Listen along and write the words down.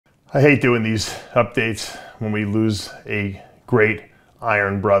I hate doing these updates when we lose a great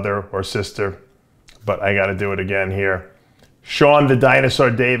iron brother or sister, but I got to do it again here. Shaun the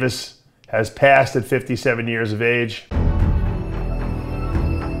Dinosaur Davis has passed at 57 years of age.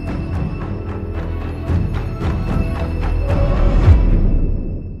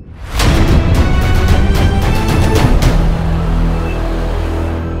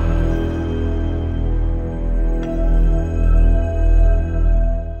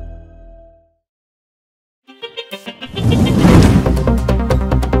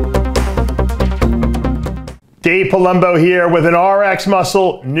 Dave Palumbo here with an RX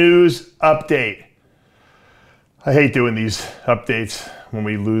Muscle news update. I hate doing these updates when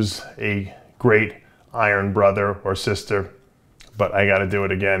we lose a great iron brother or sister, but I got to do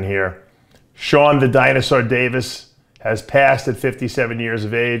it again here. Shaun the Dinosaur Davis has passed at 57 years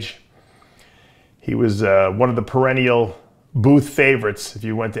of age. He was one of the perennial booth favorites. If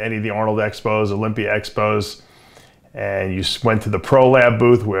you went to any of the Arnold Expos, Olympia Expos, and you went to the Pro Lab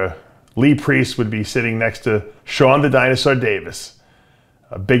booth where Lee Priest would be sitting next to Shaun the Dinosaur Davis,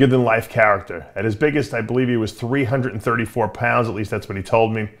 a bigger than life character. At his biggest, I believe he was 334 pounds, at least that's what he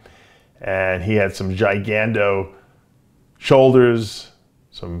told me. And he had some gigando shoulders,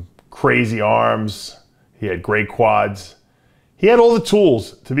 some crazy arms. He had great quads. He had all the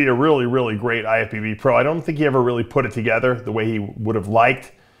tools to be a really, really great IFBB pro. I don't think he ever really put it together the way he would have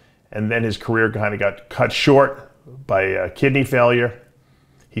liked. And then his career kind of got cut short by kidney failure.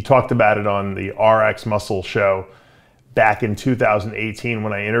 He talked about it on the RX Muscle show back in 2018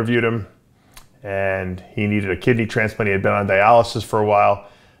 when I interviewed him, and he needed a kidney transplant. He had been on dialysis for a while.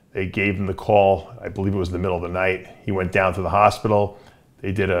 They gave him the call, I believe it was in the middle of the night. He went down to the hospital.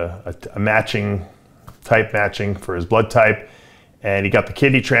 They did a type matching for his blood type, and he got the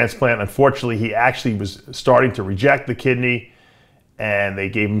kidney transplant. Unfortunately, he actually was starting to reject the kidney, and they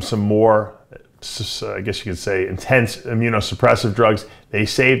gave him some more, I guess you could say, intense immunosuppressive drugs. They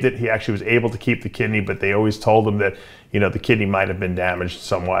saved it. He actually was able to keep the kidney, but they always told him that, you know, the kidney might have been damaged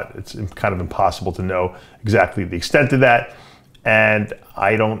somewhat. It's kind of impossible to know exactly the extent of that. And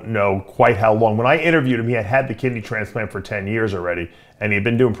I don't know quite how long. When I interviewed him, he had had the kidney transplant for 10 years already, and he had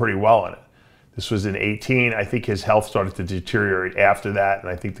been doing pretty well on it. This was in 18. I think his health started to deteriorate after that, and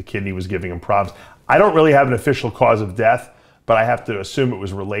I think the kidney was giving him problems. I don't really have an official cause of death, but I have to assume it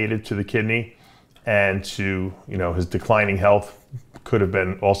was related to the kidney and to, you know, his declining health could have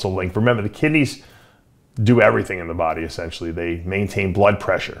been also linked. Remember, the kidneys do everything in the body, essentially. They maintain blood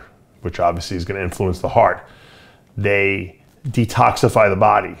pressure, which obviously is going to influence the heart. They detoxify the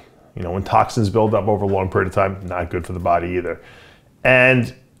body. You know, when toxins build up over a long period of time, not good for the body either.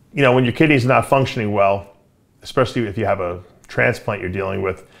 And, you know, when your kidneys are not functioning well, especially if you have a transplant you're dealing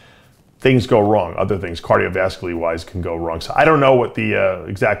with, things go wrong. Other things, cardiovascularly wise, can go wrong. So I don't know what the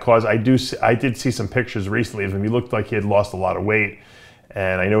exact cause. I did see some pictures recently of him. He looked like he had lost a lot of weight,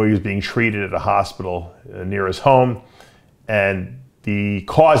 and I know he was being treated at a hospital near his home. And the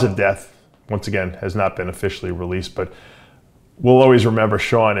cause of death, once again, has not been officially released, but we'll always remember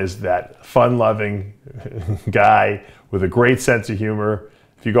Shaun as that fun-loving guy with a great sense of humor.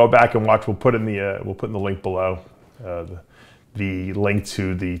 If you go back and watch, we'll put in the link below. The link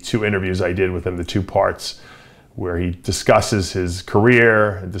to the 2 interviews I did with him, the 2 parts, where he discusses his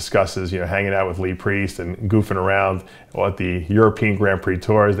career and discusses, you know, hanging out with Lee Priest and goofing around at the European Grand Prix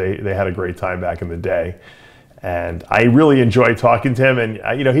tours. They had a great time back in the day. And I really enjoyed talking to him.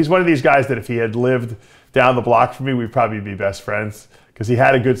 And, you know, he's one of these guys that if he had lived down the block from me, we'd probably be best friends, because he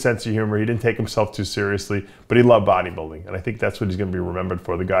had a good sense of humor. He didn't take himself too seriously, but he loved bodybuilding. And I think that's what he's going to be remembered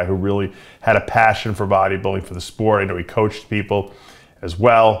for, the guy who really had a passion for bodybuilding, for the sport. I know he coached people as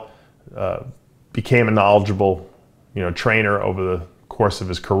well, became a knowledgeable, you know, trainer over the course of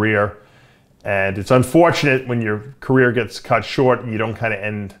his career. And it's unfortunate when your career gets cut short and you don't kind of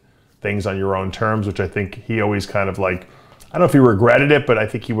end things on your own terms, which I think he always kind of like, I don't know if he regretted it, but I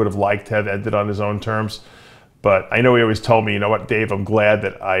think he would have liked to have ended on his own terms. But I know he always told me, you know what, Dave, I'm glad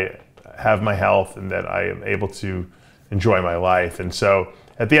that I have my health and that I am able to enjoy my life. And so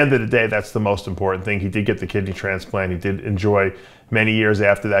at the end of the day, that's the most important thing. He did get the kidney transplant. He did enjoy many years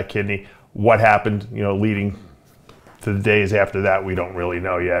after that kidney. What happened, you know, leading to the days after that, we don't really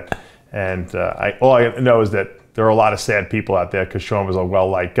know yet. And all I know is that there are a lot of sad people out there, because Shaun was a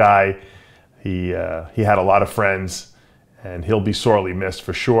well-liked guy. He had a lot of friends, and he'll be sorely missed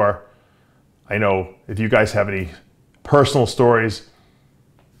for sure. I know if you guys have any personal stories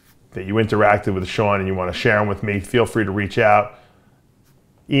that you interacted with Shaun and you want to share them with me, feel free to reach out,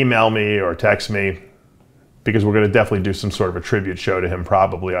 email me or text me, because we're going to definitely do some sort of a tribute show to him,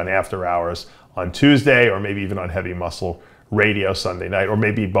 probably on After Hours on Tuesday, or maybe even on Heavy Muscle radio Sunday night, or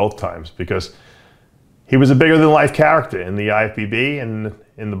maybe both times, because he was a bigger than life character in the IFBB and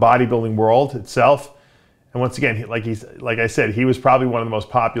in the bodybuilding world itself. And once again, like I said, he was probably one of the most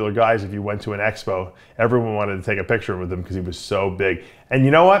popular guys. If you went to an expo, everyone wanted to take a picture with him because he was so big. And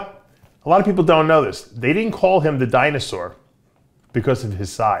you know what? A lot of people don't know this. They didn't call him the Dinosaur because of his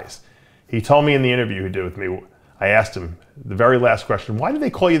size. He told me in the interview he did with me, I asked him the very last question, why did they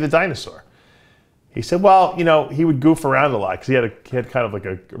call you the Dinosaur? He said, well, you know, he would goof around a lot because he had kind of like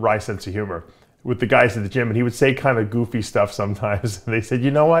a wry sense of humor with the guys at the gym, and he would say kind of goofy stuff sometimes. And they said,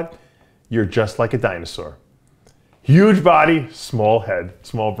 you know what? You're just like a dinosaur. Huge body, small head,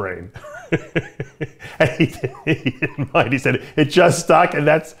 small brain. And he didn't mind. He said it just stuck, and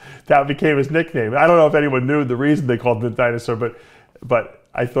that became his nickname. I don't know if anyone knew the reason they called him the Dinosaur, but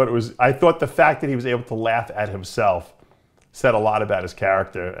I thought the fact that he was able to laugh at himself said a lot about his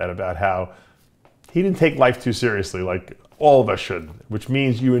character and about how he didn't take life too seriously, like all of us should, which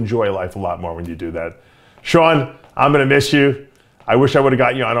means you enjoy life a lot more when you do that. Shaun, I'm going to miss you. I wish I would have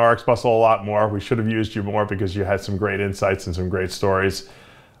gotten you on RX Muscle a lot more. We should have used you more because you had some great insights and some great stories.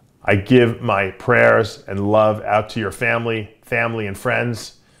 I give my prayers and love out to your family and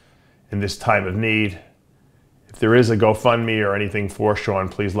friends in this time of need. If there is a GoFundMe or anything for Shaun,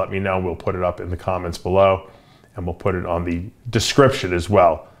 please let me know. We'll put it up in the comments below, and we'll put it on the description as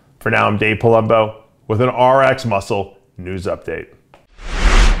well. For now, I'm Dave Palumbo with an RX Muscle news update.